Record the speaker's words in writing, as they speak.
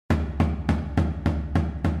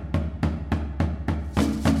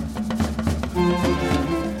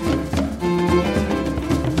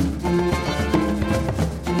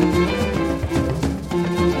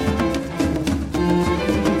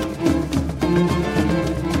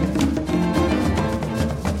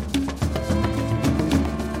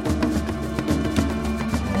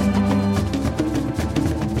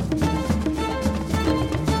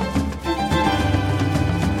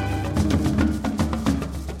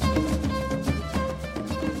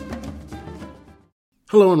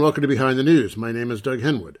Hello and welcome to Behind the News. My name is Doug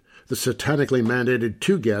Henwood. The satanically mandated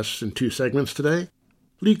two guests in two segments today.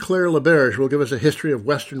 Leigh Berge will give us a history of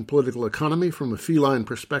Western political economy from a feline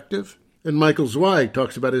perspective. And Michael Zweig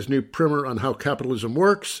talks about his new primer on how capitalism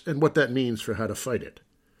works and what that means for how to fight it.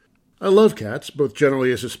 I love cats, both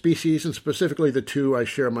generally as a species and specifically the two I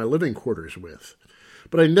share my living quarters with.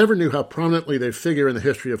 But I never knew how prominently they figure in the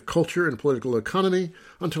history of culture and political economy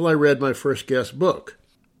until I read my first guest book.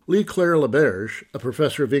 Leigh Berge, a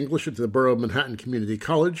professor of English at the Borough of Manhattan Community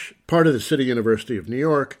College, part of the City University of New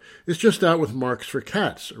York, is just out with Marx for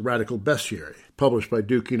Cats, a radical bestiary, published by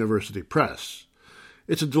Duke University Press.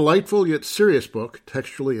 It's a delightful yet serious book,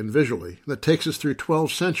 textually and visually, that takes us through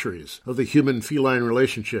 12 centuries of the human-feline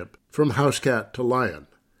relationship, from house cat to lion.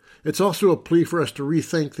 It's also a plea for us to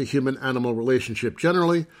rethink the human-animal relationship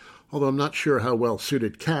generally, although I'm not sure how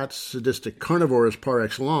well-suited cats, sadistic carnivores par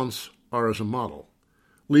excellence, are as a model.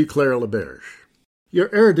 Leigh Berge. Your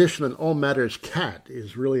erudition on all matters cat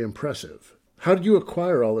is really impressive. How did you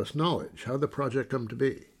acquire all this knowledge? How did the project come to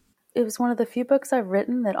be? It was one of the few books I've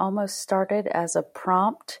written that almost started as a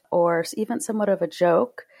prompt or even somewhat of a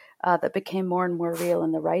joke that became more and more real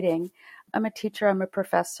in the writing. I'm a teacher, I'm a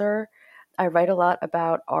professor. I write a lot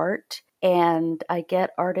about art, and I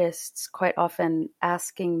get artists quite often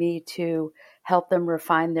asking me to help them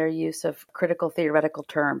refine their use of critical theoretical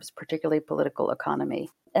terms, particularly political economy.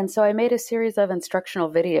 And so I made a series of instructional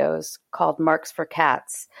videos called Marx for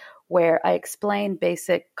Cats, where I explain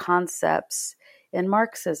basic concepts in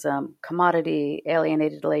Marxism: commodity,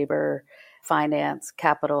 alienated labor, finance,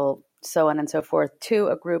 capital, so on and so forth, to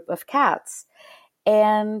a group of cats.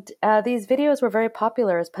 And these videos were very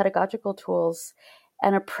popular as pedagogical tools.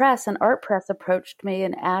 And an art press approached me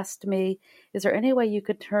and asked me, is there any way you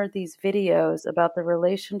could turn these videos about the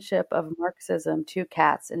relationship of Marxism to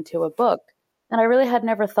cats into a book? And I really had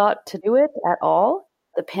never thought to do it at all.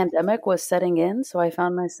 The pandemic was setting in, so I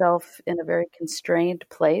found myself in a very constrained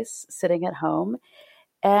place, sitting at home.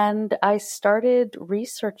 And I started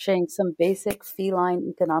researching some basic feline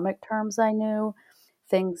economic terms I knew,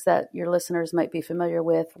 things that your listeners might be familiar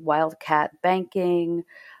with: wildcat banking,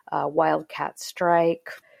 wildcat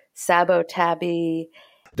strike, sabo-tabby.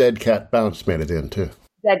 Dead cat bounce made it in, too.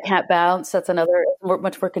 Dead cat bounce, that's another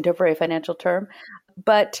much more contemporary financial term.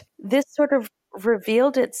 But this sort of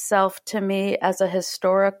revealed itself to me as a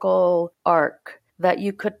historical arc, that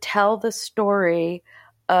you could tell the story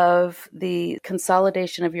of the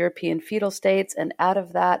consolidation of European feudal states, and out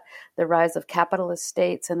of that, the rise of capitalist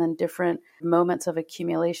states, and then different moments of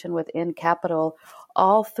accumulation within capital,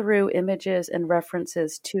 all through images and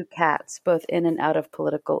references to cats, both in and out of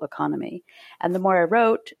political economy. And the more I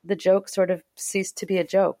wrote, the joke sort of ceased to be a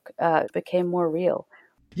joke. It became more real.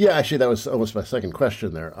 Yeah, actually, that was almost my second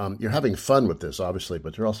question there. You're having fun with this, obviously,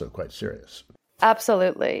 but you're also quite serious.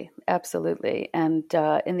 Absolutely. And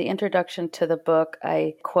in the introduction to the book,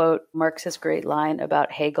 I quote Marx's great line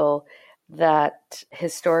about Hegel, that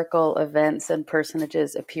historical events and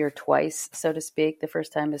personages appear twice, so to speak. The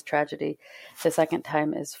first time is tragedy, the second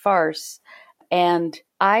time is farce. And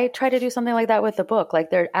I try to do something like that with the book.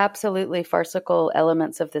 Like, there are absolutely farcical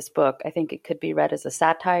elements of this book. I think it could be read as a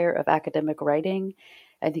satire of academic writing.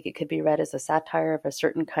 I think it could be read as a satire of a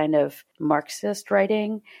certain kind of Marxist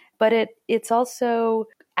writing. But it's also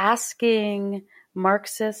asking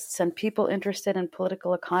Marxists and people interested in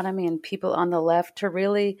political economy and people on the left to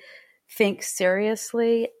really think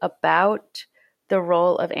seriously about the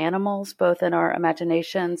role of animals, both in our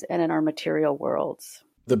imaginations and in our material worlds.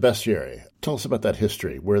 The bestiary. Tell us about that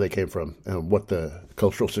history, where they came from, and what the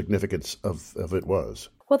cultural significance of it was.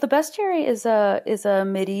 Well, the bestiary is a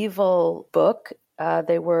medieval book.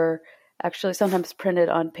 They were actually sometimes printed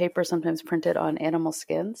on paper, sometimes printed on animal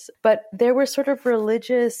skins. But there were sort of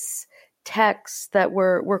religious texts that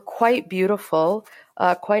were quite beautiful,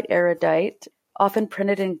 quite erudite, often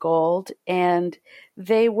printed in gold. And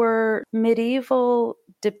they were medieval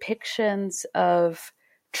depictions of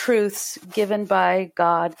truths given by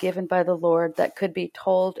God, given by the Lord, that could be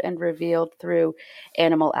told and revealed through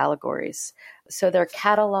animal allegories. So they're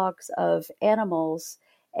catalogs of animals,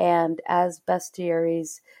 and as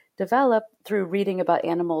bestiaries develop, through reading about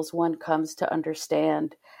animals, one comes to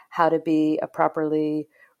understand how to be a properly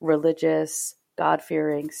religious,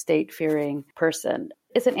 God-fearing, state-fearing person.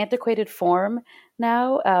 It's an antiquated form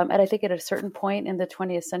now. And I think at a certain point in the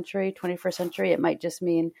 20th century, 21st century, it might just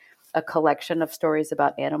mean a collection of stories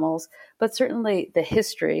about animals. But certainly the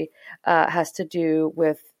history has to do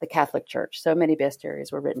with the Catholic Church. So many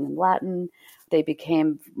bestiaries were written in Latin. They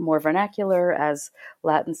became more vernacular as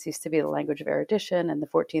Latin ceased to be the language of erudition in the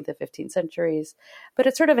 14th and 15th centuries. But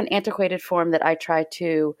it's sort of an antiquated form that I try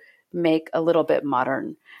to make a little bit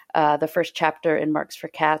modern. The first chapter in Marx for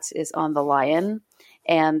Cats is on the lion,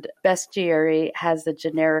 and bestiary has the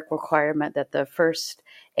generic requirement that the first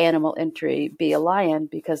animal entry be a lion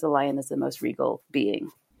because the lion is the most regal being.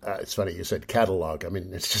 It's funny you said catalog. I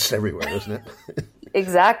mean, it's just everywhere, isn't it?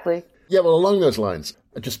 Exactly. Yeah, well, along those lines,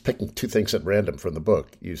 just picking two things at random from the book.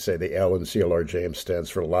 You say the L in CLR James stands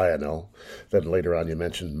for Lionel. Then later on you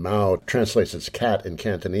mentioned Mao translates as cat in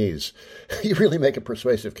Cantonese. You really make a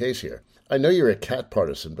persuasive case here. I know you're a cat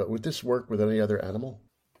partisan, but would this work with any other animal?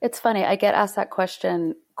 It's funny. I get asked that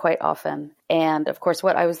question quite often. And of course,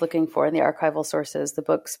 what I was looking for in the archival sources, the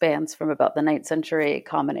book spans from about the 9th century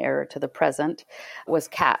Common Era to the present, was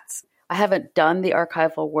cats. I haven't done the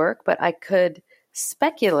archival work, but I could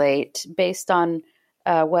speculate based on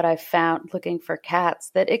what I found looking for cats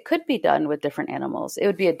that it could be done with different animals. It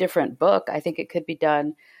would be a different book. I think it could be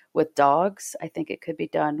done with dogs. I think it could be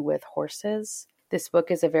done with horses. This book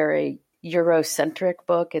is a very Eurocentric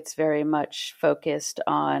book. It's very much focused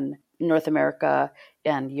on North America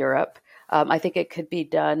and Europe. I think it could be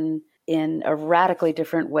done in a radically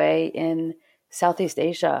different way in Southeast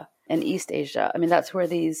Asia and East Asia. I mean, that's where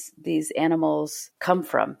these animals come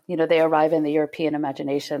from. You know, they arrive in the European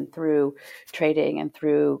imagination through trading and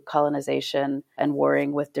through colonization and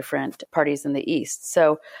warring with different parties in the East.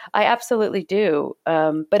 So I absolutely do,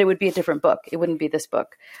 but it would be a different book. It wouldn't be this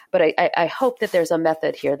book. But I hope that there's a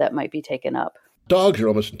method here that might be taken up. Dogs are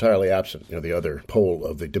almost entirely absent, the other pole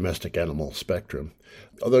of the domestic animal spectrum.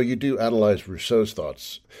 Although you do analyze Rousseau's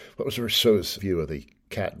thoughts. What was Rousseau's view of the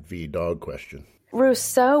cat v. dog question?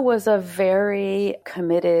 Rousseau was a very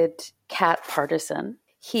committed cat partisan.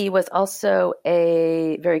 He was also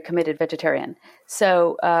a very committed vegetarian.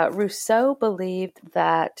 So Rousseau believed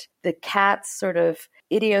that the cat's sort of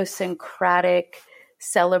idiosyncratic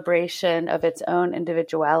celebration of its own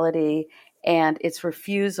individuality and its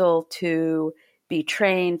refusal to be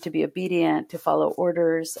trained, to be obedient, to follow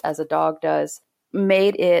orders as a dog does,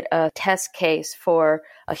 made it a test case for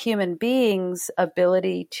a human being's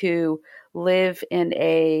ability to live in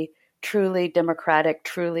a truly democratic,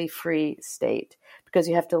 truly free state, because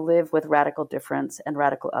you have to live with radical difference and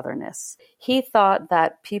radical otherness. He thought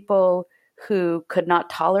that people who could not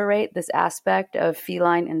tolerate this aspect of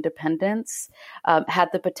feline independence had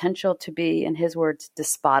the potential to be, in his words,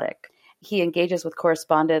 despotic. He engages with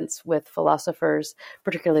correspondence with philosophers,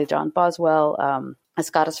 particularly John Boswell, a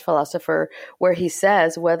Scottish philosopher, where he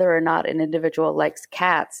says whether or not an individual likes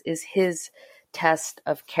cats is his test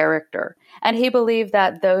of character. And he believed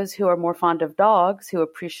that those who are more fond of dogs, who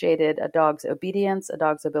appreciated a dog's obedience, a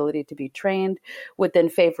dog's ability to be trained, would then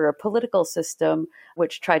favor a political system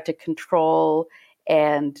which tried to control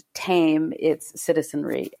and tame its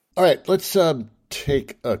citizenry. All right, let's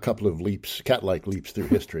take a couple of leaps, cat-like leaps through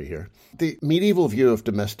history here. The medieval view of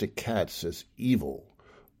domestic cats as evil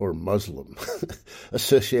or Muslim,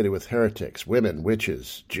 associated with heretics, women,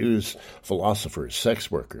 witches, Jews, philosophers, sex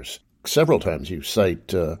workers. Several times you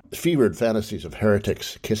cite fevered fantasies of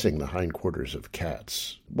heretics kissing the hindquarters of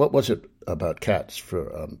cats. What was it about cats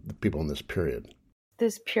for the people in this period?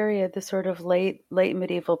 This period, the sort of late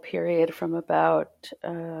medieval period from about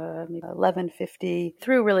 1150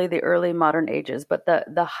 through really the early modern ages, but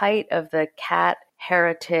the height of the cat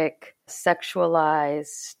heretic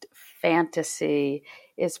sexualized fantasy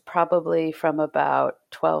is probably from about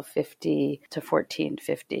 1250 to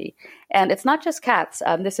 1450. And it's not just cats.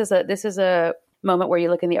 This is a moment where you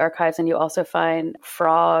look in the archives and you also find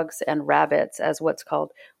frogs and rabbits as what's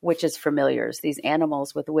called witches' familiars, these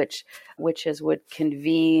animals with which witches would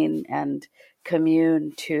convene and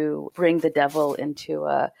commune to bring the devil into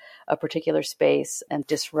a particular space and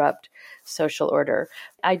disrupt social order.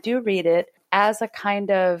 I do read it as a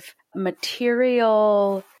kind of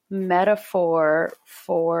material metaphor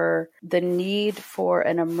for the need for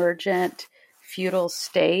an emergent feudal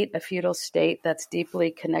state, a feudal state that's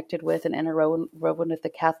deeply connected with and interwoven with the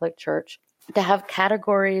Catholic Church, to have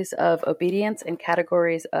categories of obedience and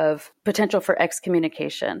categories of potential for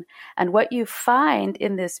excommunication. And what you find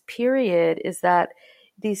in this period is that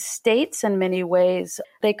these states, in many ways,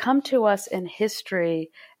 they come to us in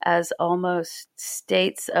history as almost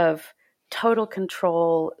states of total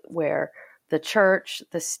control where the church,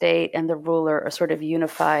 the state, and the ruler are sort of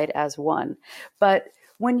unified as one. But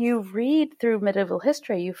when you read through medieval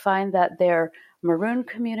history, you find that they're maroon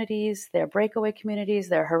communities, they're breakaway communities,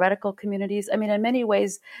 they're heretical communities. I mean, in many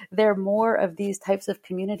ways, there are more of these types of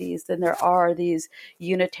communities than there are these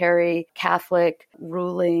unitary Catholic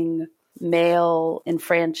ruling male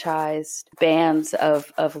enfranchised bands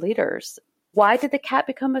of leaders. Why did the cat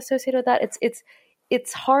become associated with that?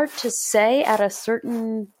 It's hard to say at a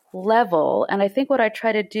certain level. And I think what I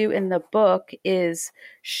try to do in the book is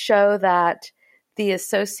show that the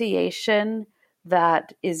association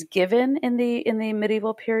that is given in the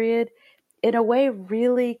medieval period, in a way,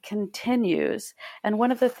 really continues. And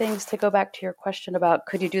one of the things, to go back to your question about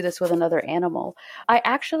could you do this with another animal, I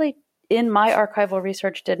actually, in my archival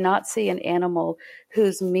research, did not see an animal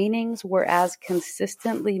whose meanings were as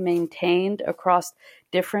consistently maintained across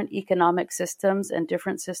different economic systems and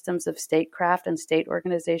different systems of statecraft and state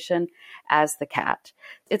organization as the cat.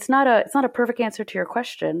 It's not a perfect answer to your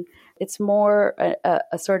question. It's more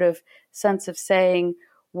a sort of sense of saying,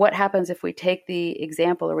 what happens if we take the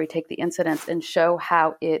example or we take the incidents and show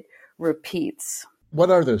how it repeats?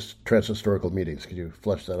 What are those transhistorical meetings? Could you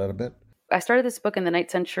flesh that out a bit? I started this book in the 9th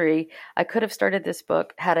century. I could have started this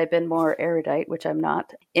book had I been more erudite, which I'm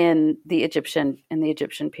not, in the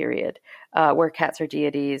Egyptian period, where cats are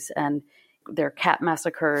deities, and there are cat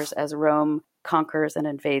massacres as Rome conquers and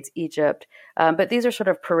invades Egypt. But these are sort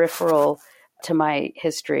of peripheral to my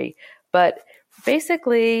history. But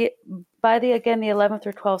basically, by the 11th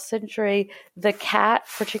or 12th century, the cat,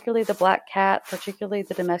 particularly the black cat, particularly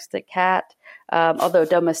the domestic cat, although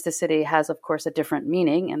domesticity has, of course, a different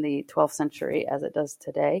meaning in the 12th century as it does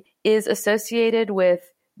today, is associated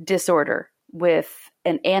with disorder, with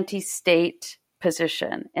an anti-state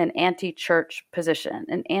position, an anti-church position,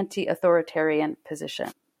 an anti-authoritarian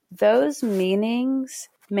position. Those meanings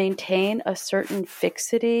maintain a certain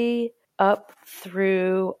fixity up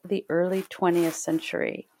through the early 20th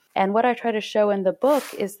century. And what I try to show in the book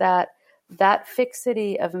is that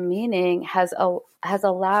fixity of meaning has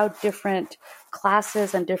allowed different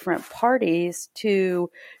classes and different parties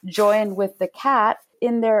to join with the cat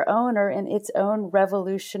in their own or in its own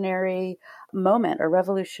revolutionary moment or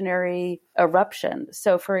revolutionary eruption.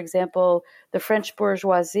 So, for example, the French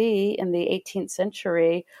bourgeoisie in the 18th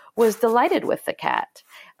century was delighted with the cat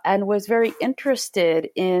and was very interested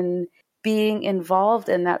in being involved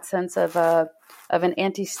in that sense of an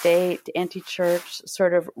anti-state, anti-church,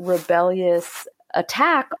 sort of rebellious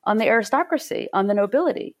attack on the aristocracy, on the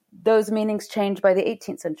nobility. Those meanings change by the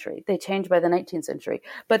 18th century. They change by the 19th century.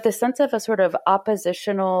 But the sense of a sort of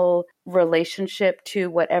oppositional relationship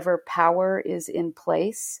to whatever power is in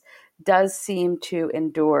place does seem to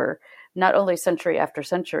endure, not only century after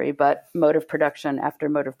century, but mode of production after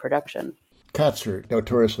mode of production. Cats are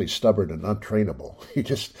notoriously stubborn and untrainable.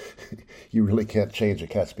 You really can't change a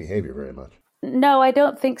cat's behavior very much. No, I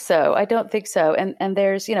don't think so. And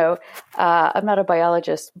there's, I'm not a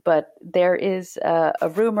biologist, but there is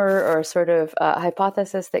a rumor or a sort of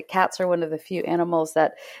hypothesis that cats are one of the few animals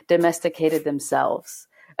that domesticated themselves.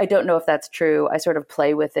 I don't know if that's true. I sort of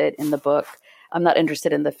play with it in the book. I'm not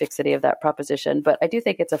interested in the fixity of that proposition, but I do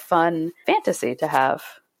think it's a fun fantasy to have.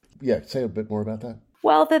 Yeah, say a bit more about that.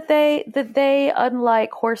 Well, that they,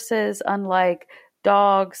 unlike horses, unlike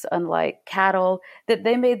dogs, unlike cattle, that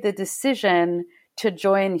they made the decision to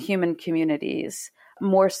join human communities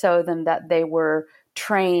more so than that they were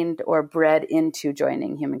trained or bred into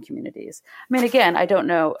joining human communities. I mean, again, I don't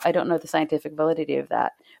know the scientific validity of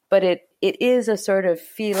that, but it is a sort of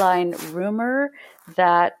feline rumor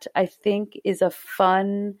that I think is a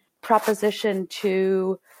fun proposition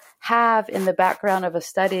to have in the background of a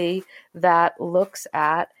study that looks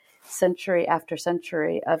at century after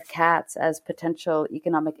century of cats as potential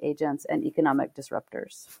economic agents and economic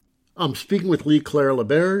disruptors. I'm speaking with Leigh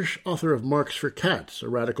Berge, author of Marx for Cats, a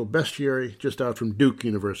radical bestiary just out from Duke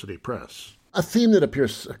University Press. A theme that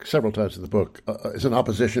appears several times in the book is an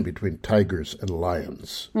opposition between tigers and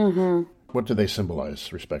lions. Mm-hmm. What do they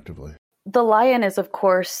symbolize, respectively? The lion is, of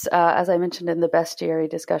course, as I mentioned in the bestiary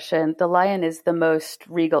discussion, the lion is the most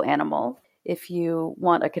regal animal. If you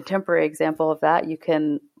want a contemporary example of that, you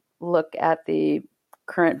can look at the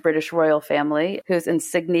current British royal family, whose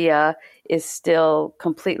insignia is still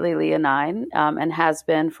completely leonine and has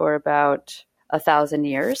been for about 1,000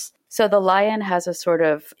 years. So the lion has a sort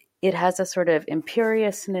of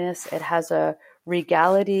imperiousness. It has a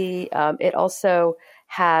regality. It also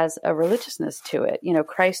has a religiousness to it.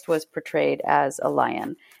 Christ was portrayed as a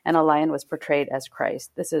lion, and a lion was portrayed as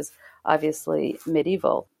Christ. This is obviously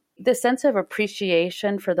medieval. The sense of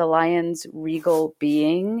appreciation for the lion's regal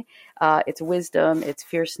being, its wisdom, its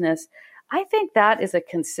fierceness, I think that is a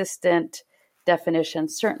consistent definition,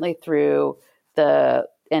 certainly through the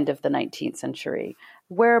end of the 19th century,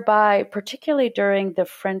 whereby, particularly during the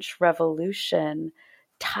French Revolution,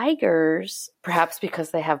 tigers, perhaps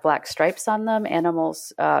because they have black stripes on them,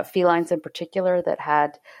 animals, felines in particular, that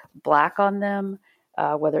had black on them,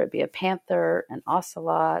 whether it be a panther, an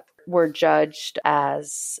ocelot, were judged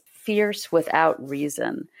as fierce without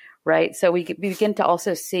reason, right? So we begin to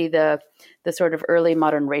also see the sort of early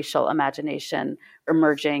modern racial imagination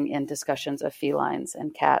emerging in discussions of felines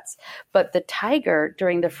and cats. But the tiger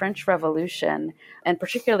during the French Revolution, and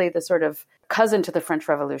particularly the sort of cousin to the French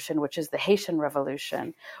Revolution, which is the Haitian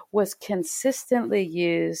Revolution, was consistently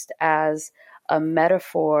used as a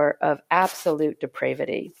metaphor of absolute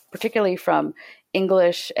depravity, particularly from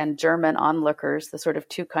English and German onlookers, the sort of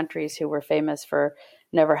two countries who were famous for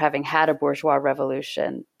never having had a bourgeois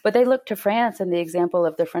revolution. But they looked to France and the example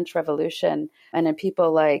of the French Revolution, and in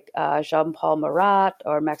people like Jean-Paul Marat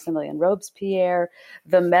or Maximilien Robespierre,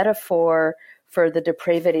 the metaphor for the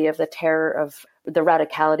depravity of the terror of the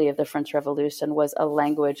radicality of the French Revolution was a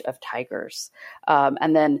language of tigers.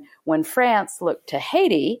 And then when France looked to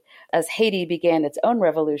Haiti, as Haiti began its own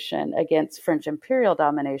revolution against French imperial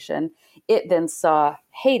domination, it then saw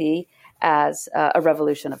Haiti as a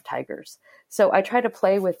revolution of tigers. So I try to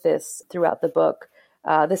play with this throughout the book.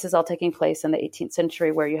 This is all taking place in the 18th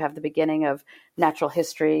century, where you have the beginning of natural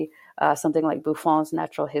history, something like Buffon's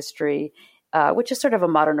Natural History, which is sort of a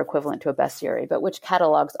modern equivalent to a bestiary, but which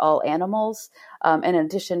catalogs all animals, and in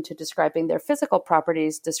addition to describing their physical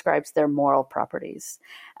properties, describes their moral properties.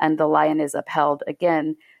 And the lion is upheld,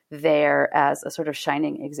 again, there as a sort of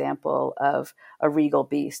shining example of a regal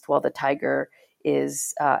beast, while the tiger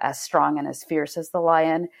is as strong and as fierce as the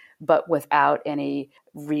lion, but without any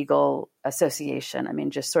regal association. I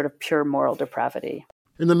mean, just sort of pure moral depravity.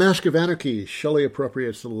 In The Mask of Anarchy, Shelley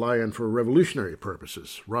appropriates the lion for revolutionary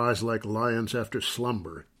purposes. Rise like lions after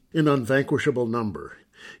slumber, in unvanquishable number.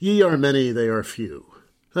 Ye are many, they are few.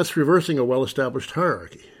 That's reversing a well-established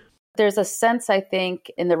hierarchy. There's a sense, I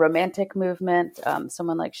think, in the Romantic movement,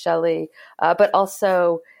 someone like Shelley, but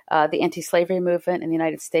also the anti-slavery movement in the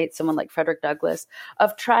United States, someone like Frederick Douglass,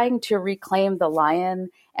 of trying to reclaim the lion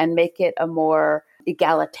and make it a more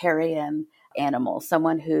egalitarian animal,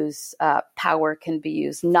 someone whose power can be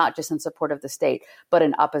used not just in support of the state, but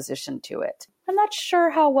in opposition to it. I'm not sure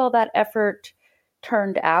how well that effort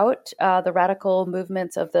turned out. The radical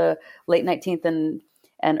movements of the late 19th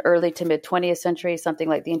and early to mid 20th century, something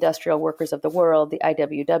like the Industrial Workers of the World, the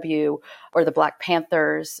IWW, or the Black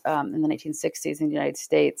Panthers in the 1960s in the United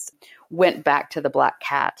States, went back to the black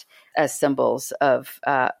cat as symbols of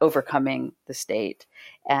overcoming the state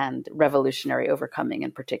and revolutionary overcoming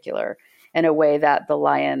in particular, in a way that the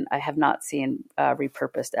lion I have not seen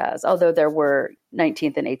repurposed as, although there were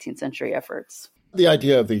 19th and 18th century efforts. The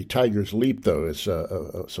idea of the tiger's leap, though, is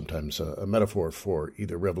sometimes a metaphor for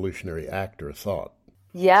either revolutionary act or thought.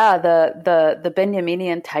 Yeah, the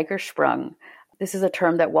Benjaminian Tigersprung. This is a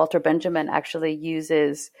term that Walter Benjamin actually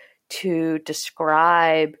uses to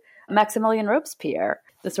describe Maximilien Robespierre,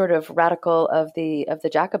 the sort of radical of the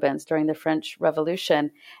Jacobins during the French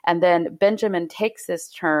Revolution. And then Benjamin takes this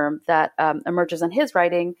term that emerges in his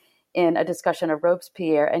writing in a discussion of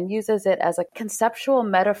Robespierre and uses it as a conceptual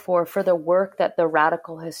metaphor for the work that the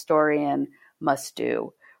radical historian must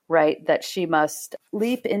do. Right, that she must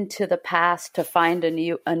leap into the past to find a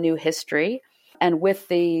new history, and with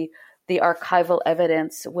the archival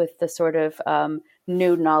evidence, with the sort of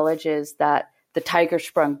new knowledges that the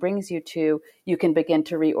Tigersprung brings you to, you can begin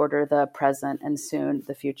to reorder the present and soon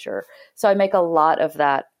the future. So I make a lot of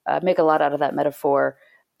that, make a lot out of that metaphor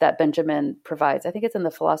that Benjamin provides. I think it's in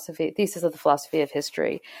the thesis of the philosophy of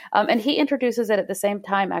history, and he introduces it at the same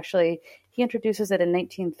time. Actually, he introduces it in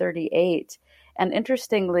 1938. And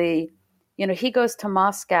interestingly, he goes to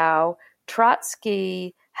Moscow.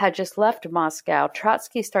 Trotsky had just left Moscow.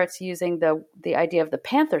 Trotsky starts using the idea of the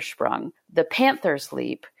Panthersprung, the panther's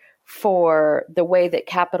leap, for the way that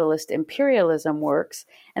capitalist imperialism works.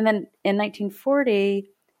 And then in 1940,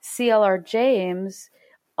 C.L.R. James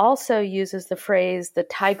also uses the phrase the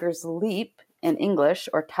tiger's leap in English,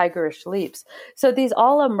 or tigerish leaps. So these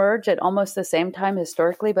all emerge at almost the same time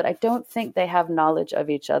historically, but I don't think they have knowledge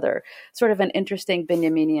of each other. Sort of an interesting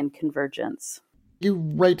Benjaminian convergence. You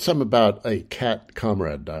write some about a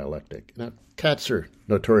cat-comrade dialectic. Now, cats are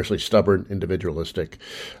notoriously stubborn, individualistic,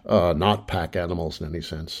 not pack animals in any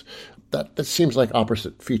sense. That seems like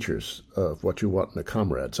opposite features of what you want in a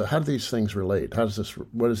comrade. So how do these things relate?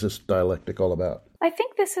 What is this dialectic all about? I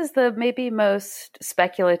think this is the maybe most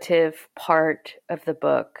speculative part of the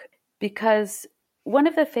book, because one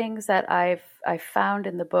of the things that I found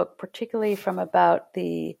in the book, particularly from about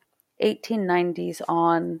the 1890s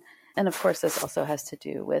on, and of course this also has to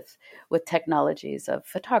do with technologies of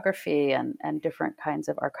photography and different kinds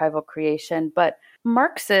of archival creation, but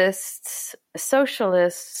Marxists,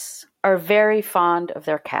 socialists are very fond of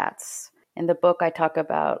their cats. In the book, I talk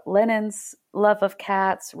about Lenin's love of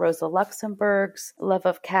cats, Rosa Luxemburg's love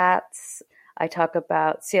of cats. I talk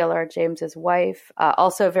about C.L.R. James's wife,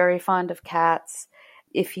 also very fond of cats.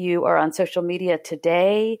 If you are on social media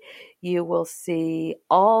today, you will see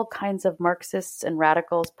all kinds of Marxists and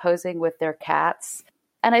radicals posing with their cats.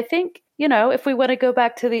 And I think, if we want to go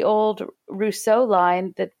back to the old Rousseau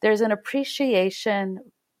line, that there's an appreciation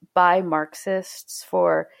by Marxists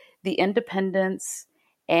for the independence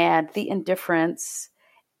and the indifference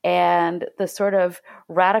and the sort of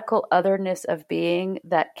radical otherness of being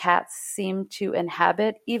that cats seem to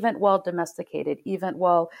inhabit, even while domesticated, even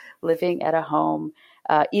while living at a home,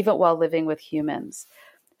 even while living with humans.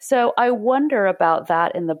 So I wonder about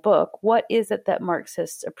that in the book. What is it that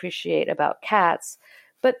Marxists appreciate about cats?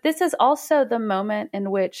 But this is also the moment in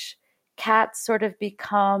which cats sort of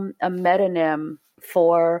become a metonym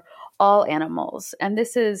for all animals. And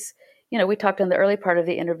this is, we talked in the early part of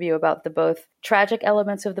the interview about the both tragic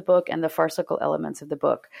elements of the book and the farcical elements of the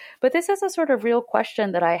book. But this is a sort of real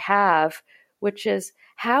question that I have, which is,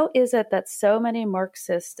 how is it that so many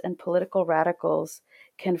Marxists and political radicals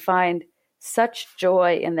can find such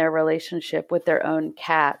joy in their relationship with their own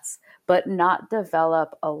cats, but not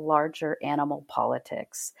develop a larger animal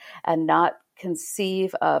politics and not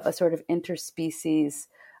conceive of a sort of interspecies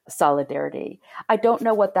solidarity? I don't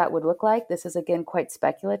know what that would look like. This is, again, quite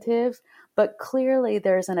speculative, but clearly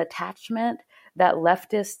there's an attachment that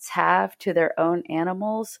leftists have to their own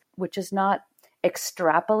animals, which is not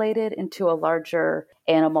extrapolated into a larger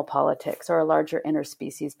animal politics or a larger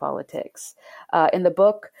interspecies politics. In the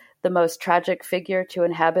book, the most tragic figure to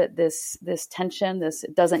inhabit this tension, this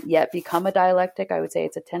doesn't yet become a dialectic, I would say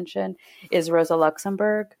it's a tension, is Rosa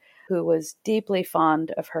Luxemburg, who was deeply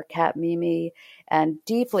fond of her cat Mimi and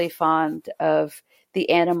deeply fond of the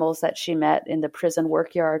animals that she met in the prison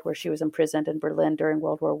workyard where she was imprisoned in Berlin during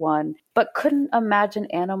World War I, but couldn't imagine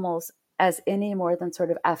animals as any more than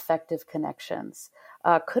sort of affective connections,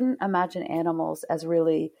 couldn't imagine animals as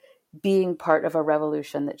really being part of a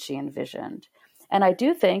revolution that she envisioned. And I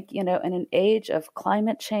do think, in an age of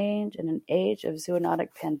climate change, in an age of zoonotic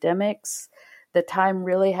pandemics, the time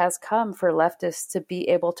really has come for leftists to be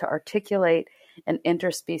able to articulate an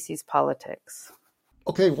interspecies politics.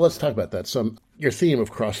 Okay, well, let's talk about that. So your theme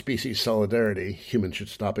of cross-species solidarity, humans should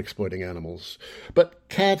stop exploiting animals. But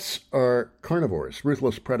cats are carnivores,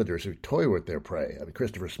 ruthless predators who toy with their prey. I mean,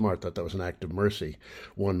 Christopher Smart thought that was an act of mercy.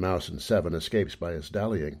 1 mouse in 7 escapes by his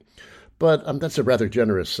dallying. But that's a rather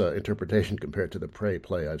generous interpretation compared to the prey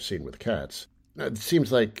play I've seen with cats. It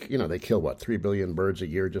seems like, they kill, 3 billion birds a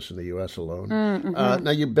year just in the U.S. alone? Mm-hmm.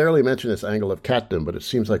 Now, you barely mention this angle of catdom, but it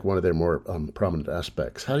seems like one of their more prominent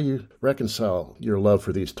aspects. How do you reconcile your love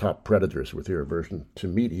for these top predators with your aversion to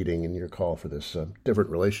meat eating and your call for this different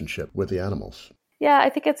relationship with the animals? Yeah, I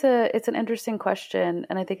think it's an interesting question,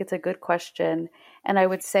 and I think it's a good question. And I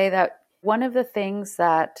would say that one of the things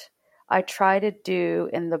that I try to do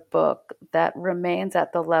in the book that remains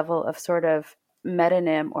at the level of sort of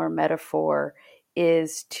metonym or metaphor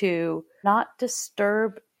is to not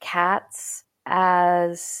disturb cats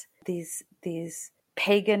as these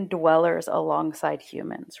pagan dwellers alongside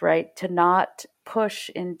humans, right? To not push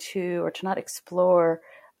into or to not explore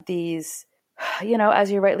these,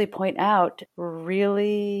 as you rightly point out,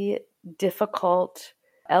 really difficult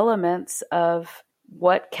elements of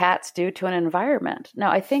what cats do to an environment.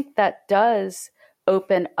 Now, I think that does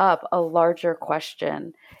open up a larger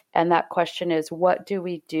question. And that question is, what do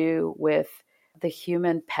we do with the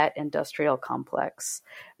human pet industrial complex?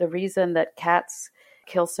 The reason that cats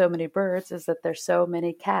kill so many birds is that there's so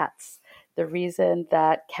many cats. The reason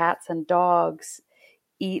that cats and dogs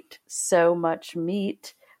eat so much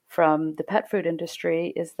meat from the pet food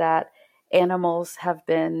industry is that animals have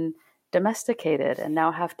been domesticated and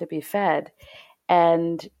now have to be fed.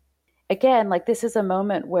 And again, this is a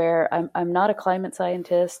moment where I'm not a climate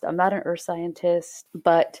scientist, I'm not an earth scientist,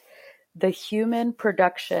 but the human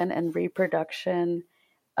production and reproduction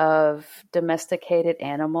of domesticated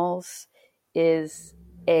animals is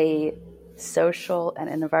a social and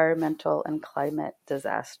environmental and climate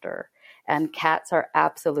disaster. And cats are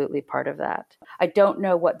absolutely part of that. I don't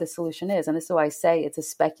know what the solution is, and this is why I say it's a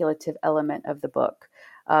speculative element of the book.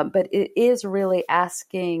 But it is really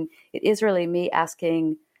me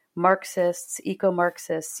asking Marxists,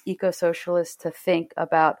 eco-Marxists, eco-socialists to think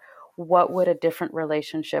about what would a different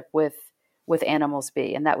relationship with with animals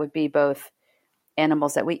be? And that would be both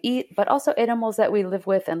animals that we eat, but also animals that we live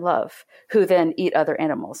with and love, who then eat other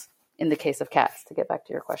animals, in the case of cats, to get back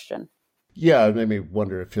to your question. Yeah, it made me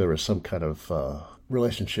wonder if there was some kind of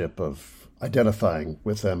relationship of identifying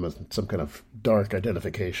with them as some kind of dark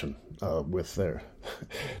identification with their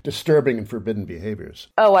disturbing and forbidden behaviors.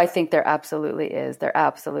 Oh, I think there absolutely is. There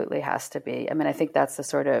absolutely has to be. I mean, I think that's the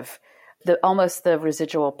sort of almost the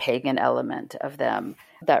residual pagan element of them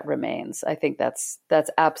that remains. I think that's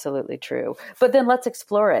absolutely true. But then let's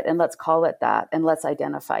explore it and let's call it that and let's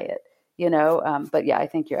identify it, But yeah, I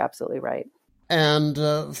think you're absolutely right. And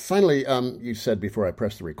finally, you said before I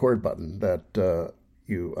pressed the record button that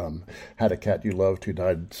you had a cat you loved who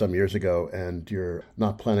died some years ago, and you're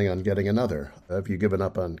not planning on getting another. Have you given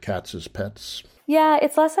up on cats as pets? Yeah,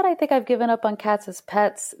 it's less that I think I've given up on cats as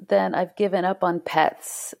pets than I've given up on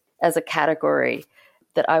pets as a category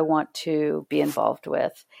that I want to be involved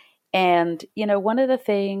with. And, one of the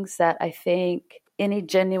things that I think any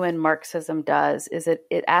genuine Marxism does is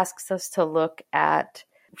it asks us to look at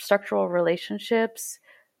structural relationships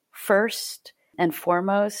first and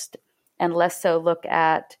foremost, and less so look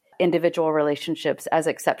at individual relationships as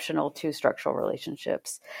exceptional to structural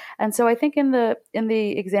relationships. And so I think in the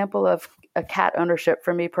example of a cat ownership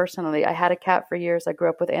for me personally, I had a cat for years. I grew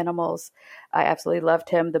up with animals. I absolutely loved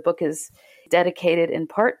him. The book is dedicated in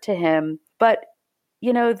part to him. But,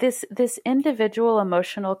 this individual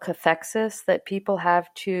emotional cathexis that people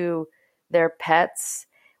have to their pets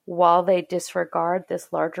while they disregard this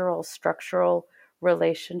larger structural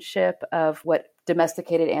relationship of what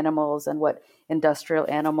domesticated animals and what industrial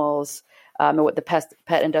animals and what the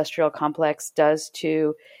pet industrial complex does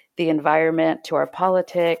to the environment, to our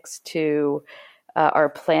politics, to our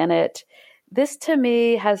planet. This to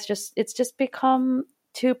me it's just become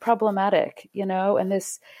too problematic, and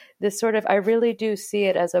this sort of, I really do see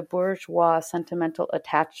it as a bourgeois sentimental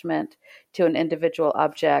attachment to an individual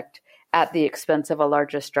object at the expense of a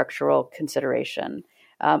larger structural consideration.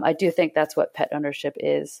 I do think that's what pet ownership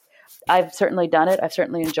is. I've certainly done it. I've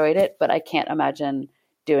certainly enjoyed it, but I can't imagine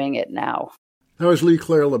doing it now. That was Leigh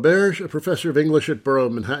Berge, a professor of English at Borough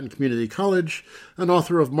Manhattan Community College and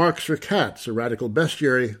author of Marx for Cats, a radical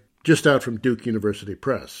bestiary, just out from Duke University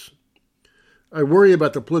Press. I worry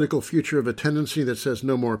about the political future of a tendency that says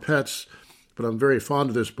no more pets, but I'm very fond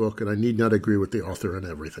of this book and I need not agree with the author on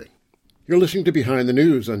everything. You're listening to Behind the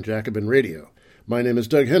News on Jacobin Radio. My name is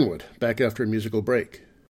Doug Henwood, back after a musical break.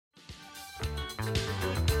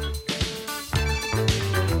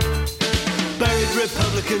 Buried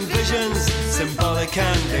Republican visions, symbolic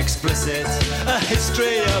and explicit. A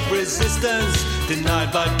history of resistance,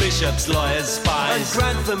 denied by bishops, lawyers, spies. And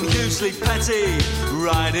Grantham hugely petty,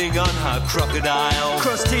 riding on her crocodile.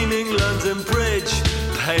 Cross-teaming London Bridge,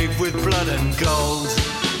 paved with blood and gold.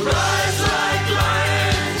 Rise like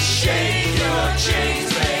lions, shake your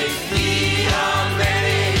chains, babe. Ye are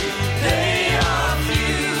many, they are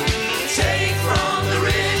few. Take from the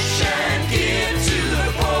rich and give to the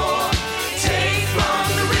poor. Take from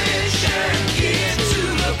the rich and give to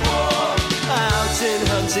the poor. Out in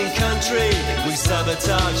hunting country, we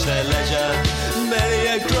sabotage their leisure. Many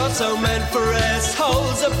a grotto meant for rest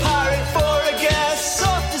holds a pirate for a guest.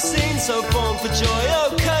 Soft the scene so born for joy.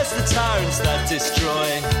 Oh, curse the tyrants that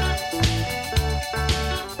destroy.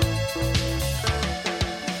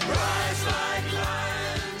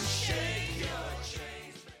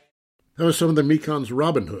 That was some of the Mekon's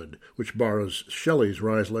Robin Hood, which borrows Shelley's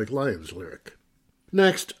Rise Like Lions lyric.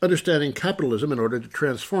 Next, understanding capitalism in order to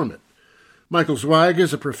transform it. Michael Zweig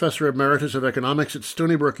is a professor emeritus of economics at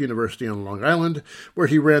Stony Brook University on Long Island, where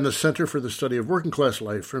he ran the Center for the Study of Working Class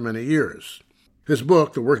Life for many years. His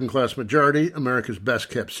book, The Working Class Majority, America's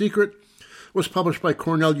Best Kept Secret, was published by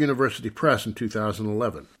Cornell University Press in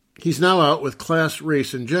 2011. He's now out with Class,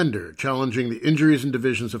 Race, and Gender, Challenging the Injuries and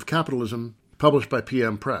Divisions of Capitalism, published by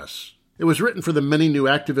PM Press. It was written for the many new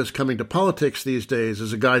activists coming to politics these days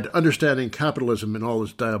as a guide to understanding capitalism in all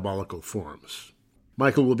its diabolical forms.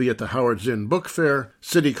 Michael will be at the Howard Zinn Book Fair,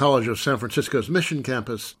 City College of San Francisco's Mission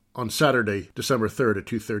Campus, on Saturday, December 3rd at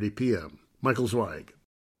 2:30 p.m. Michael Zweig.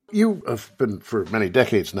 You have been for many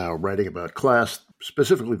decades now writing about class,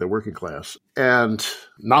 specifically the working class, and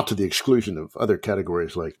not to the exclusion of other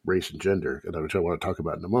categories like race and gender, which I want to talk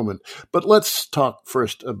about in a moment. But let's talk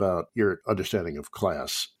first about your understanding of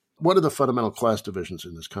class. What are the fundamental class divisions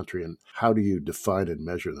in this country, and how do you define and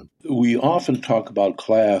measure them? We often talk about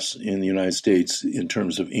class in the United States in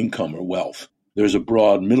terms of income or wealth. There's a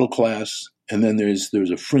broad middle class, and then there's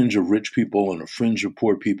a fringe of rich people and a fringe of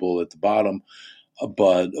poor people at the bottom.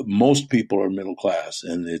 But most people are middle class,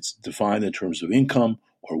 and it's defined in terms of income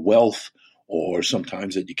or wealth or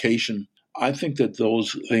sometimes education. I think that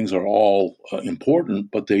those things are all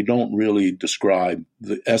important, but they don't really describe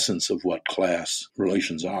the essence of what class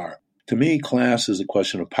relations are. To me, class is a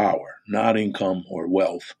question of power, not income or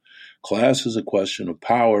wealth. Class is a question of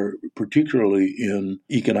power, particularly in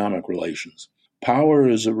economic relations. Power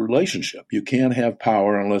is a relationship. You can't have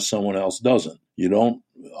power unless someone else doesn't. You don't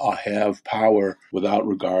have power without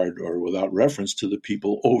regard or without reference to the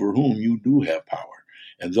people over whom you do have power.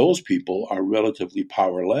 And those people are relatively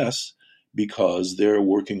powerless because they're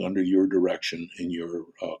working under your direction and your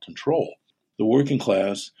control. The working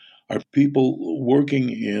class are people working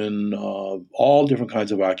in all different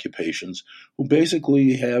kinds of occupations who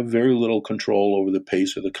basically have very little control over the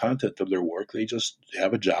pace or the content of their work. They just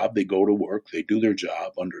have a job, they go to work, they do their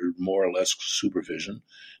job under more or less supervision,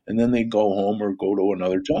 and then they go home or go to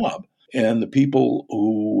another job. And the people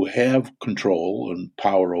who have control and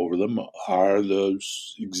power over them are the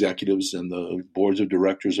executives and the boards of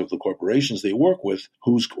directors of the corporations they work with,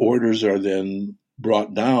 whose orders are then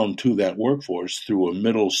brought down to that workforce through a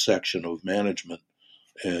middle section of management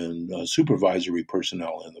and supervisory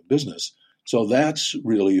personnel in the business. So that's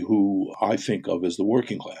really who I think of as the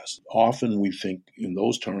working class. Often we think in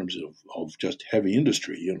those terms of just heavy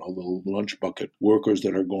industry, the lunch bucket workers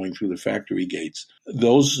that are going through the factory gates.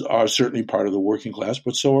 Those are certainly part of the working class,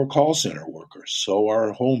 but so are call center workers, so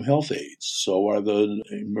are home health aides, so are the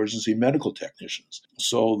emergency medical technicians.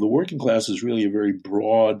 So the working class is really a very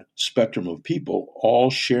broad spectrum of people, all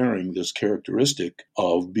sharing this characteristic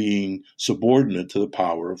of being subordinate to the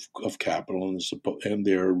power of capital and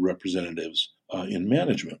their representatives in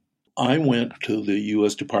management. I went to the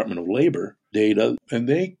U.S. Department of Labor data, and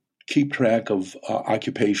they keep track of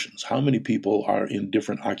occupations, how many people are in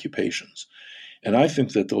different occupations. And I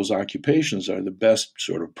think that those occupations are the best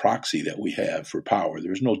sort of proxy that we have for power.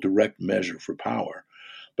 There's no direct measure for power.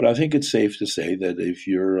 But I think it's safe to say that if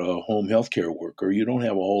you're a home healthcare worker, you don't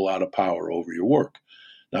have a whole lot of power over your work.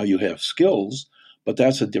 Now, you have skills, but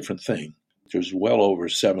that's a different thing. There's well over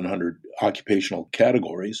 700 occupational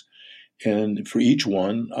categories. And for each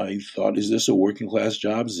one, I thought, is this a working class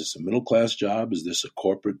job? Is this a middle class job? Is this a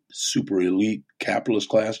corporate, super elite, capitalist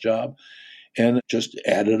class job? And just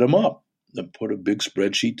added them up and put a big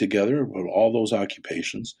spreadsheet together with all those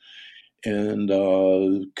occupations and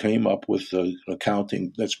came up with an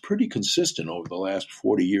accounting that's pretty consistent over the last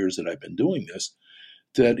 40 years that I've been doing this,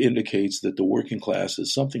 that indicates that the working class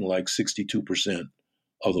is something like 62%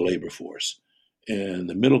 of the labor force. And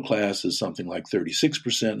the middle class is something like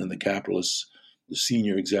 36%, and the capitalists, the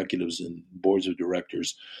senior executives and boards of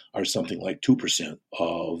directors, are something like 2%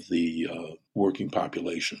 of the working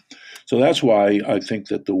population. So that's why I think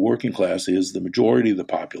that the working class is the majority of the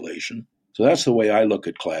population. So that's the way I look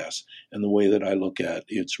at class and the way that I look at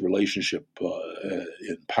its relationship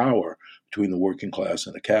in power between the working class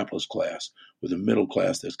and the capitalist class, with a middle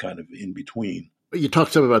class that's kind of in between. You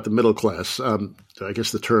talked some about the middle class. I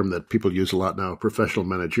guess the term that people use a lot now, professional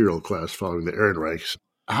managerial class, following the Ehrenreichs.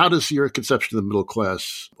 How does your conception of the middle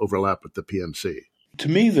class overlap with the PMC? To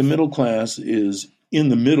me, the middle class is in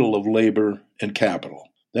the middle of labor and capital.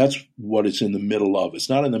 That's what it's in the middle of. It's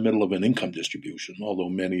not in the middle of an income distribution, although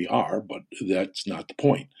many are, but that's not the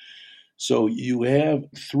point. So you have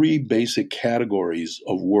three basic categories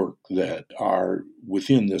of work that are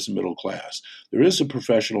within this middle class. There is a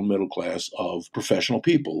professional middle class of professional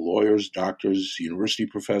people, lawyers, doctors, university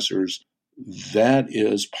professors. That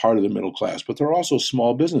is part of the middle class. But there are also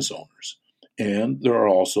small business owners. And there are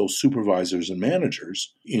also supervisors and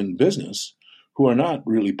managers in business who are not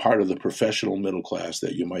really part of the professional middle class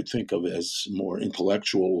that you might think of as more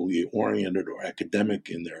intellectually oriented or academic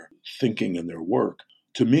in their thinking and their work.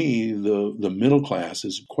 To me, the middle class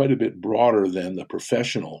is quite a bit broader than the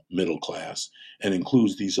professional middle class and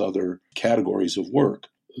includes these other categories of work.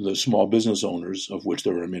 The small business owners, of which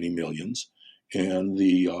there are many millions, and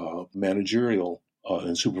the managerial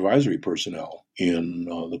and supervisory personnel in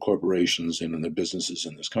the corporations and in the businesses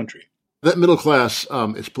in this country. That middle class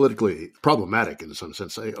is politically problematic in some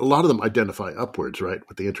sense. A lot of them identify upwards, right,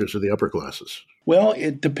 with the interests of the upper classes. Well,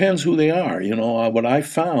 it depends who they are. What I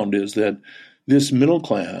found is that this middle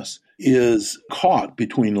class is caught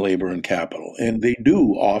between labor and capital, and they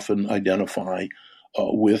do often identify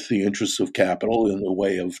with the interests of capital in the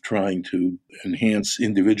way of trying to enhance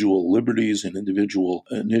individual liberties and individual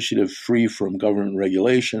initiative free from government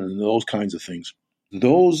regulation and those kinds of things.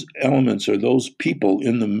 Those elements or those people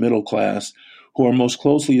in the middle class who are most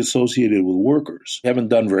closely associated with workers haven't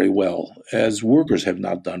done very well, as workers have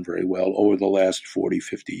not done very well over the last 40,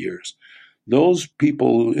 50 years. Those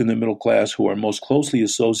people in the middle class who are most closely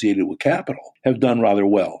associated with capital have done rather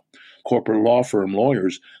well. Corporate law firm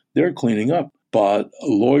lawyers, they're cleaning up. But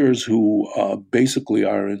lawyers who basically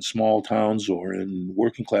are in small towns or in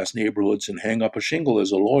working class neighborhoods and hang up a shingle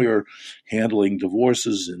as a lawyer, handling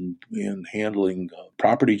divorces and handling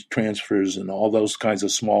property transfers and all those kinds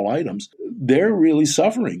of small items, they're really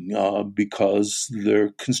suffering because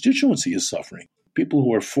their constituency is suffering. People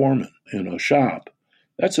who are foremen in a shop,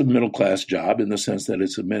 that's a middle-class job in the sense that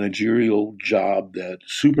it's a managerial job that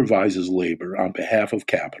supervises labor on behalf of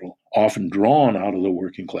capital, often drawn out of the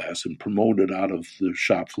working class and promoted out of the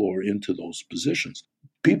shop floor into those positions.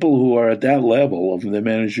 People who are at that level of the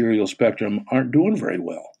managerial spectrum aren't doing very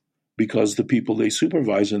well because the people they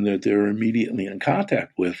supervise and that they're immediately in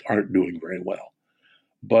contact with aren't doing very well.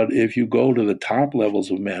 But if you go to the top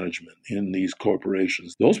levels of management in these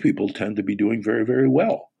corporations, those people tend to be doing very, very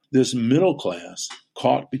well. This middle class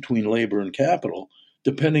caught between labor and capital,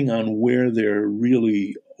 depending on where they're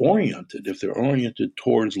really oriented. If they're oriented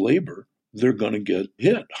towards labor, they're going to get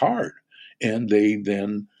hit hard. And they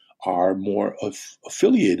then are more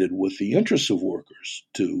affiliated with the interests of workers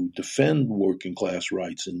to defend working class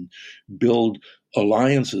rights and build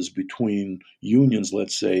alliances between unions,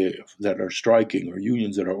 let's say, that are striking or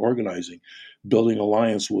unions that are organizing, building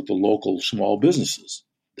alliance with the local small businesses.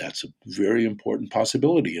 That's a very important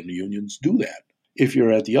possibility, and the unions do that. If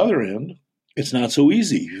you're at the other end, it's not so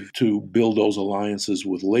easy to build those alliances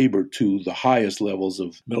with labor to the highest levels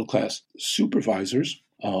of middle-class supervisors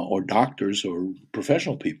or doctors or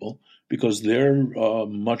professional people because they're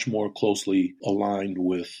much more closely aligned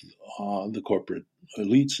with the corporate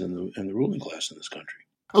elites and the ruling class in this country.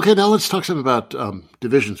 Okay, now let's talk some about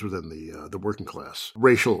divisions within the working class,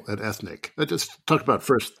 racial and ethnic. Let's just talk about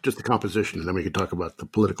first just the composition, and then we can talk about the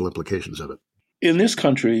political implications of it. In this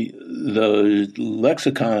country, the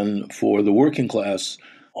lexicon for the working class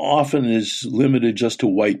often is limited just to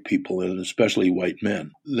white people, and especially white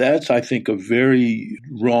men. That's, I think, a very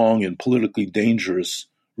wrong and politically dangerous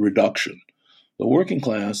reduction. The working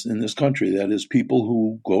class in this country, that is people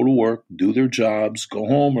who go to work, do their jobs, go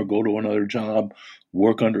home or go to another job,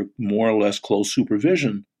 work under more or less close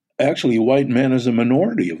supervision. Actually, white men is a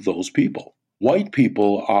minority of those people. White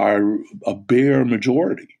people are a bare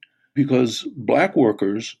majority because black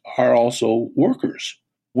workers are also workers.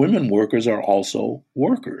 Women workers are also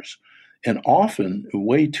workers. And often,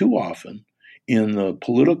 way too often, in the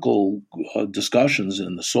political discussions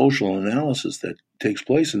and the social analysis that takes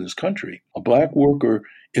place in this country, a black worker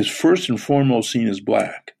is first and foremost seen as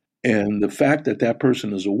black. And the fact that that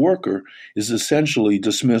person is a worker is essentially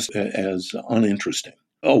dismissed as uninteresting.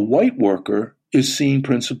 A white worker is seen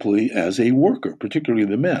principally as a worker, particularly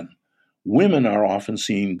the men. Women are often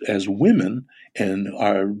seen as women and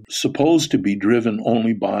are supposed to be driven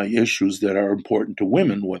only by issues that are important to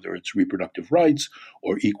women, whether it's reproductive rights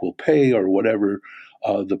or equal pay or whatever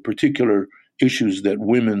the particular issues that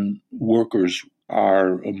women workers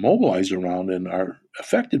are mobilized around and are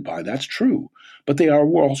affected by. That's true. But they are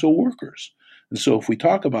also workers. And so if we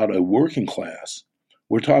talk about a working class,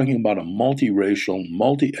 we're talking about a multiracial,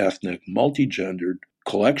 multi-ethnic, multi-gendered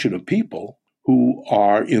collection of people who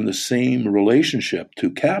are in the same relationship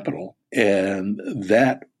to capital. And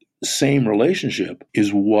that same relationship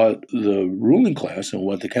is what the ruling class and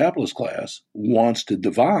what the capitalist class wants to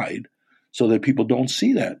divide so that people don't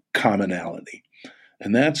see that commonality.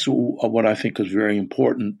 And that's what I think is very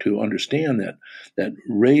important to understand, that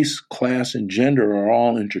race, class, and gender are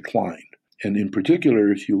all intertwined. And in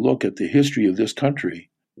particular, if you look at the history of this country,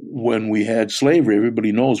 when we had slavery,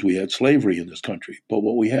 everybody knows we had slavery in this country. But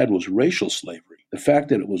what we had was racial slavery. The fact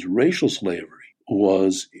that it was racial slavery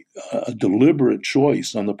was a deliberate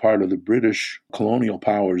choice on the part of the British colonial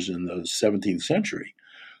powers in the 17th century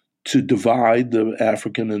to divide the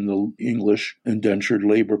African and the English indentured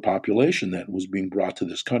labor population that was being brought to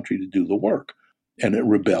this country to do the work. And it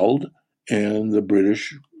rebelled, and the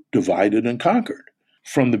British divided and conquered.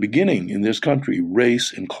 From the beginning in this country,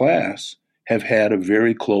 race and class have had a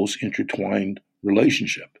very close intertwined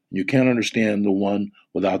relationship. You can't understand the one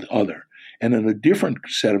without the other. And in a different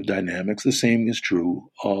set of dynamics, the same is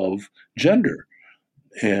true of gender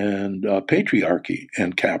and patriarchy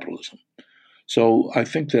and capitalism. So I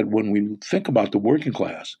think that when we think about the working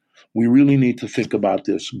class, we really need to think about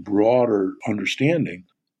this broader understanding.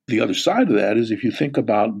 The other side of that is if you think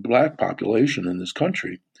about black population in this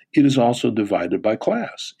country, it is also divided by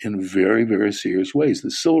class in very, very serious ways.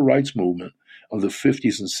 The civil rights movement of the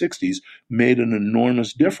 50s and 60s made an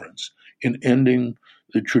enormous difference in ending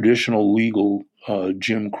the traditional legal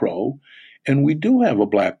Jim Crow. And we do have a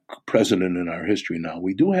black president in our history now.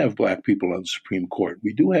 We do have black people on the Supreme Court.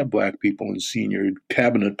 We do have black people in senior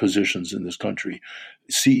cabinet positions in this country,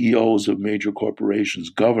 CEOs of major corporations,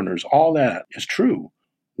 governors. All that is true.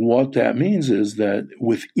 what that means is that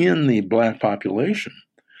within the black population,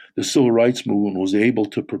 the civil rights movement was able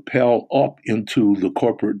to propel up into the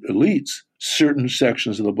corporate elites certain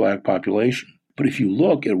sections of the black population. But if you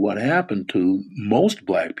look at what happened to most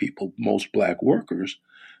black people, most black workers,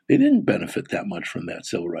 they didn't benefit that much from that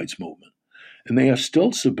civil rights movement. And they are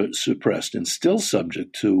still suppressed and still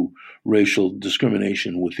subject to racial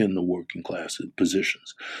discrimination within the working class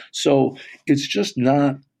positions. So it's just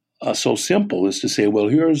not so simple as to say, well,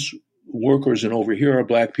 here's workers and over here are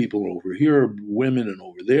black people, and over here are women, and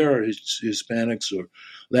over there are Hispanics or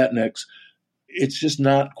Latinx. It's just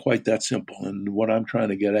not quite that simple. And what I'm trying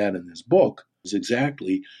to get at in this book is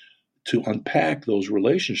exactly to unpack those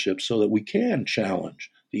relationships so that we can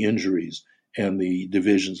challenge the injuries and the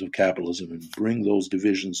divisions of capitalism and bring those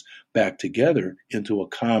divisions back together into a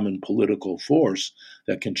common political force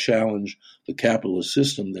that can challenge the capitalist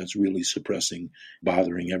system that's really suppressing,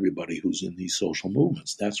 bothering everybody who's in these social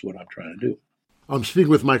movements. That's what I'm trying to do. I'm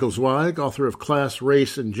speaking with Michael Zweig, author of Class,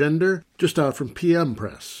 Race, and Gender, just out from PM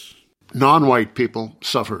Press. Non-white people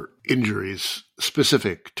suffer injuries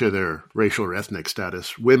specific to their racial or ethnic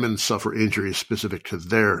status. Women suffer injuries specific to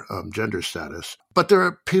their gender status. But there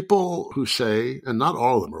are people who say, and not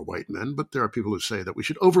all of them are white men, but there are people who say that we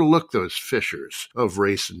should overlook those fissures of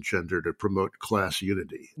race and gender to promote class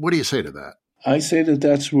unity. What do you say to that? I say that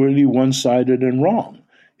that's really one-sided and wrong.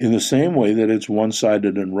 In the same way that it's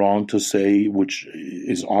one-sided and wrong to say, which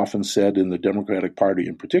is often said in the Democratic Party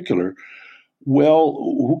in particular, well,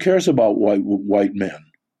 who cares about white men?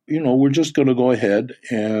 We're just going to go ahead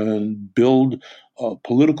and build a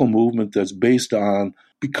political movement that's based on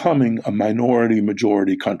becoming a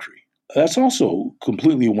minority-majority country. That's also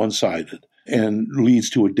completely one-sided and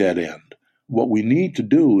leads to a dead end. What we need to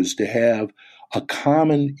do is to have a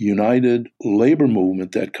common, united labor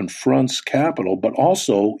movement that confronts capital, but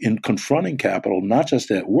also in confronting capital, not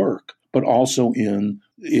just at work, but also in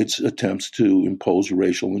its attempts to impose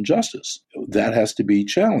racial injustice. That has to be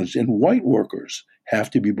challenged, and white workers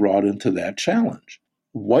have to be brought into that challenge.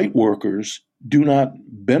 White workers do not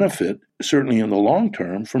benefit, certainly in the long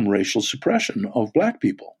term, from racial suppression of black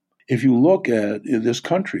people. If you look at this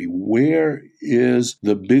country, where is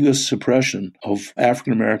the biggest suppression of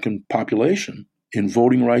African American population in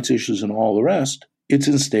voting rights issues and all the rest? It's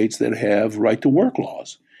in states that have right-to-work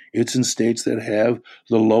laws. It's in states that have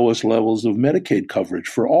the lowest levels of Medicaid coverage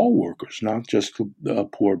for all workers, not just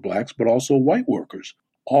poor blacks, but also white workers.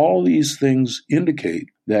 All these things indicate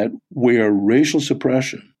that where racial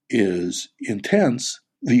suppression is intense,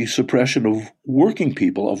 the suppression of working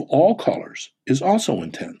people of all colors is also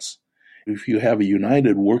intense. If you have a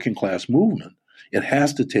united working class movement, it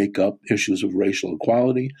has to take up issues of racial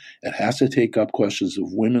equality. It has to take up questions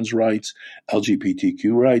of women's rights,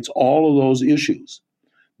 LGBTQ rights, all of those issues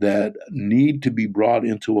that need to be brought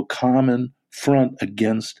into a common front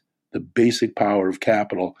against the basic power of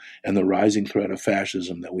capital and the rising threat of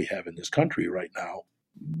fascism that we have in this country right now.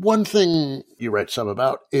 One thing you write some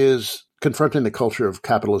about is confronting the culture of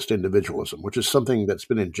capitalist individualism, which is something that's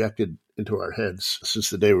been injected into our heads since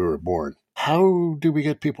the day we were born. How do we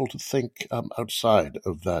get people to think outside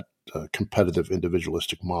of that competitive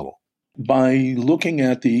individualistic model? By looking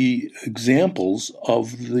at the examples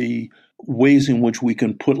of the ways in which we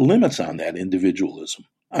can put limits on that individualism.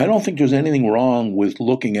 I don't think there's anything wrong with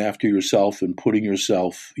looking after yourself and putting your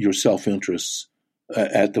self-interests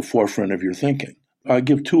at the forefront of your thinking. I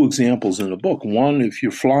give two examples in the book. One, if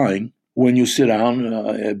you're flying, when you sit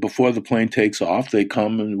down before the plane takes off, they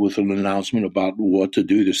come with an announcement about what to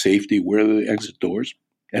do, the safety, where are the exit doors.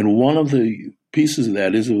 And one of the pieces of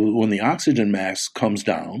that is when the oxygen mask comes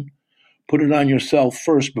down, put it on yourself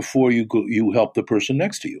first before you help the person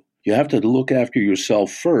next to you. You have to look after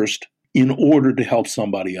yourself first in order to help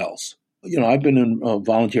somebody else. I've been a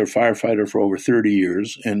volunteer firefighter for over 30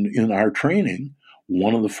 years, and in our training,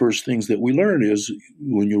 one of the first things that we learn is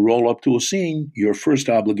when you roll up to a scene, your first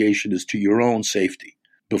obligation is to your own safety.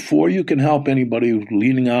 Before you can help anybody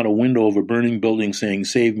leaning out a window of a burning building saying,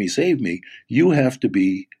 save me, you have to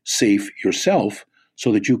be safe yourself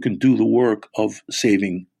so that you can do the work of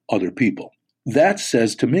saving other people. That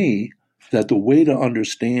says to me that the way to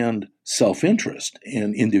understand self-interest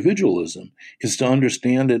and individualism is to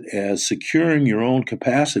understand it as securing your own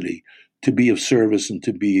capacity to be of service and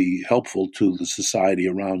to be helpful to the society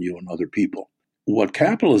around you and other people. What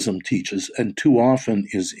capitalism teaches, and too often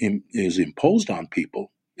is imposed on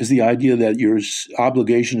people, is the idea that your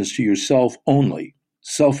obligation is to yourself only,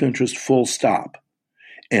 self-interest full stop.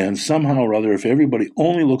 And somehow or other, if everybody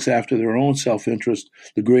only looks after their own self-interest,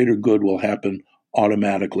 the greater good will happen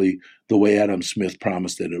automatically the way Adam Smith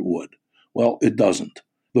promised that it would. Well, it doesn't.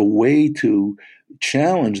 The way to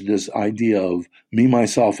challenge this idea of me,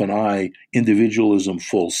 myself, and I, individualism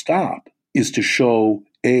full stop, is to show,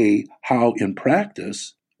 how in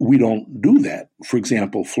practice we don't do that. For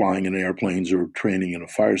example, flying in airplanes or training in a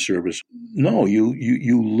fire service. No,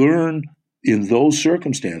 you learn in those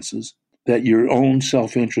circumstances that your own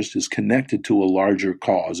self-interest is connected to a larger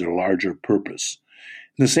cause or a larger purpose.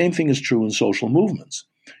 And the same thing is true in social movements.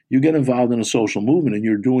 You get involved in a social movement and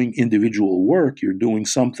you're doing individual work, you're doing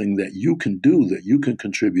something that you can do, that you can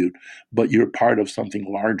contribute, but you're part of something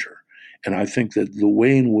larger. And I think that the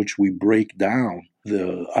way in which we break down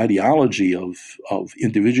the ideology of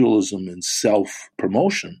individualism and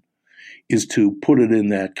self-promotion is to put it in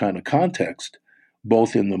that kind of context,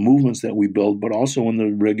 both in the movements that we build, but also in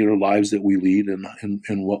the regular lives that we lead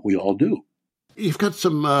and what we all do. You've got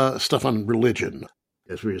some stuff on religion.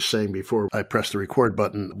 As we were saying before I pressed the record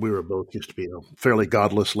button, we were both used to be fairly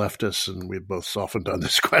godless leftists, and we've both softened on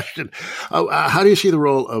this question. How do you see the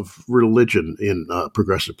role of religion in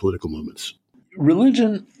progressive political movements?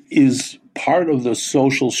 Religion is part of the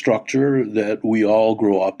social structure that we all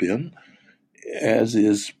grow up in, as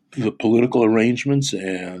is the political arrangements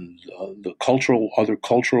and the other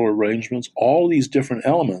cultural arrangements. All these different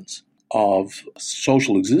elements of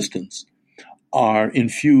social existence are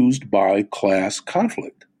infused by class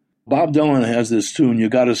conflict. Bob Dylan has this tune, you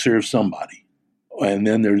got to serve somebody. And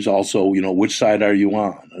then there's also, which side are you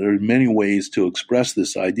on? There are many ways to express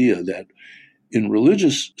this idea that in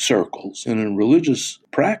religious circles and in religious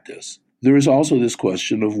practice, there is also this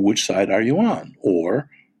question of which side are you on? Or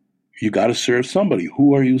you got to serve somebody.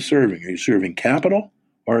 Who are you serving? Are you serving capital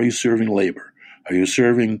or are you serving labor? Are you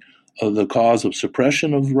serving the cause of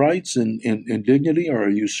suppression of rights and dignity, or are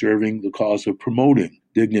you serving the cause of promoting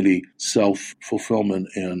dignity, self-fulfillment,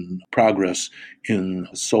 and progress in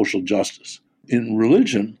social justice? In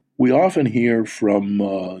religion, we often hear from,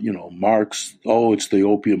 Marx, it's the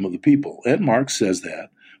opium of the people. And Marx says that.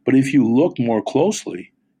 But if you look more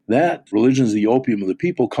closely, that religion is the opium of the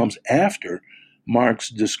people comes after Marx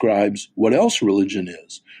describes what else religion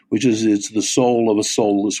is, which is it's the soul of a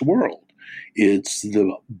soulless world. It's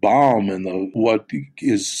the balm and what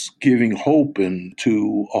is giving hope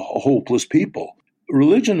to a hopeless people.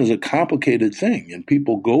 Religion is a complicated thing, and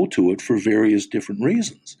people go to it for various different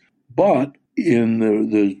reasons. But in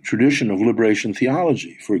the tradition of liberation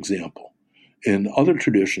theology, for example, in other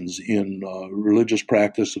traditions in religious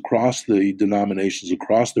practice across the denominations,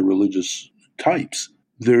 across the religious types,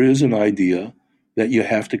 there is an idea that you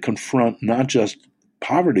have to confront not just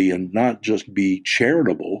poverty and not just be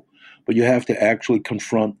charitable, but you have to actually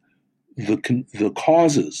confront the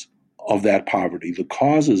causes of that poverty, the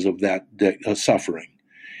causes of that suffering.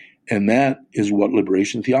 And that is what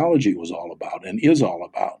liberation theology was all about and is all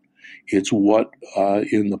about. It's what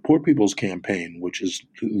in the Poor People's Campaign, which is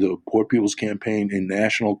the Poor People's Campaign, a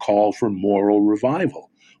national call for moral revival,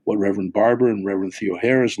 what Reverend Barber and Reverend Theo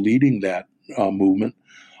Harris leading that movement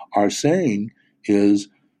are saying is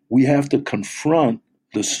we have to confront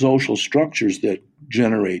the social structures that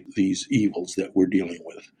generate these evils that we're dealing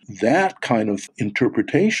with. That kind of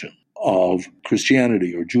interpretation of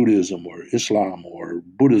Christianity or Judaism or Islam or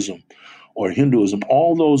Buddhism or Hinduism,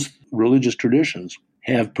 all those religious traditions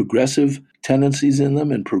have progressive tendencies in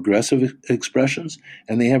them and progressive expressions,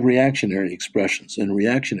 and they have reactionary expressions and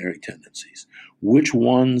reactionary tendencies. Which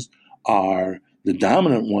ones are the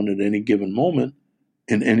dominant one at any given moment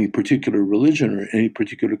in any particular religion or any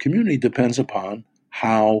particular community depends upon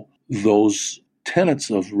how those tenets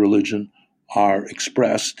of religion are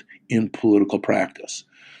expressed in political practice.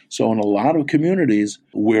 So in a lot of communities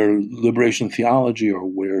where liberation theology or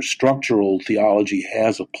where structural theology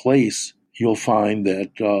has a place, you'll find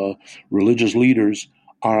that religious leaders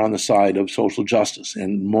are on the side of social justice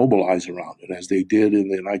and mobilize around it, as they did in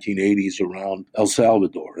the 1980s around El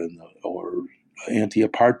Salvador or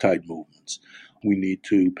anti-apartheid movements. We need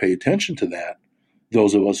to pay attention to that,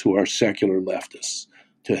 those of us who are secular leftists,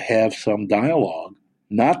 to have some dialogue,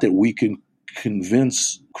 not that we can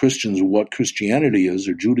convince Christians what Christianity is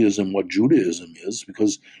or Judaism what Judaism is,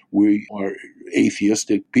 because we are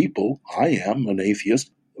atheistic people. I am an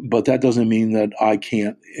atheist, but that doesn't mean that I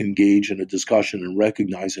can't engage in a discussion and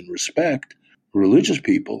recognize and respect religious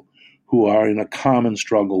people who are in a common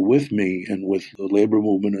struggle with me and with the labor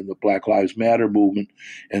movement and the Black Lives Matter movement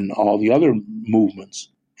and all the other movements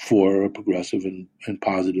for a progressive and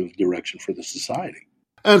positive direction for the society.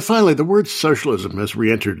 And finally, the word socialism has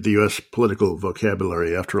re-entered the U.S. political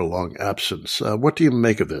vocabulary after a long absence. What do you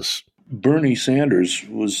make of this? Bernie Sanders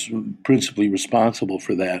was principally responsible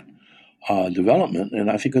for that development,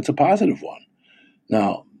 and I think it's a positive one.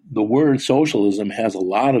 Now, the word socialism has a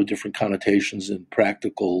lot of different connotations and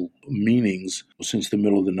practical meanings since the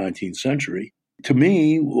middle of the 19th century. To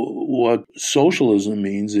me, what socialism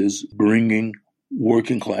means is bringing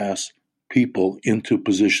working class people into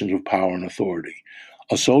positions of power and authority.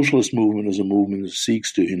 A socialist movement is a movement that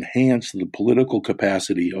seeks to enhance the political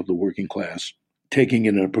capacity of the working class, taking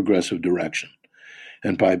it in a progressive direction.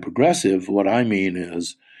 And by progressive, what I mean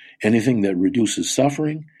is anything that reduces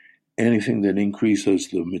suffering, anything that increases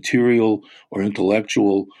the material or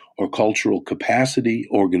intellectual or cultural capacity,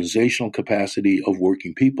 organizational capacity of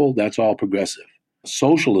working people, that's all progressive.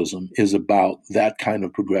 Socialism is about that kind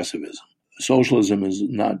of progressivism. Socialism is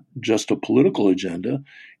not just a political agenda.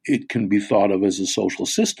 It can be thought of as a social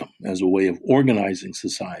system, as a way of organizing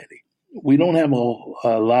society. We don't have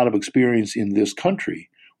a lot of experience in this country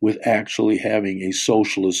with actually having a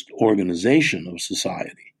socialist organization of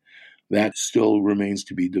society. That still remains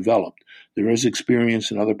to be developed. There is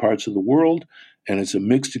experience in other parts of the world, and it's a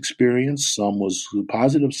mixed experience. Some was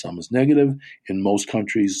positive, some was negative. In most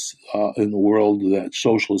countries in the world, that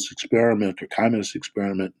socialist experiment or communist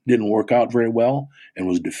experiment didn't work out very well and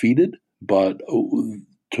was defeated. But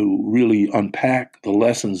to really unpack the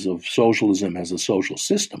lessons of socialism as a social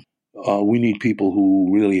system, we need people who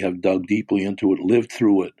really have dug deeply into it, lived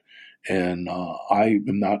through it, and I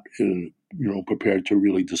am not prepared to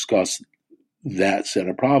really discuss that set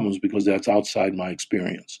of problems because that's outside my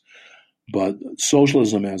experience. But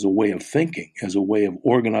socialism as a way of thinking, as a way of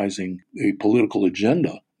organizing a political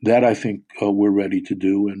agenda, that I think we're ready to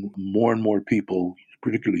do, and more people,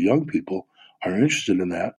 particularly young people, are interested in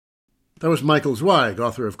that. That was Michael Zweig,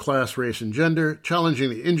 author of Class, Race, and Gender,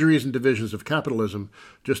 Challenging the Injuries and Divisions of Capitalism,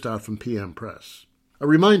 just out from PM Press. A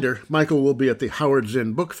reminder, Michael will be at the Howard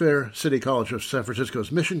Zinn Book Fair, City College of San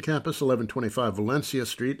Francisco's Mission Campus, 1125 Valencia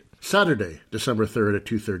Street, Saturday, December 3rd at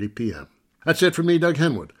 2:30 p.m. That's it for me, Doug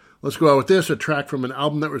Henwood. Let's go out with this, a track from an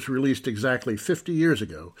album that was released exactly 50 years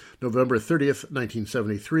ago, November 30th,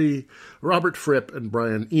 1973, Robert Fripp and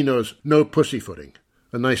Brian Eno's No Pussyfooting,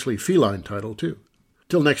 a nicely feline title, too.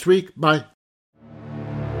 Till next week, bye.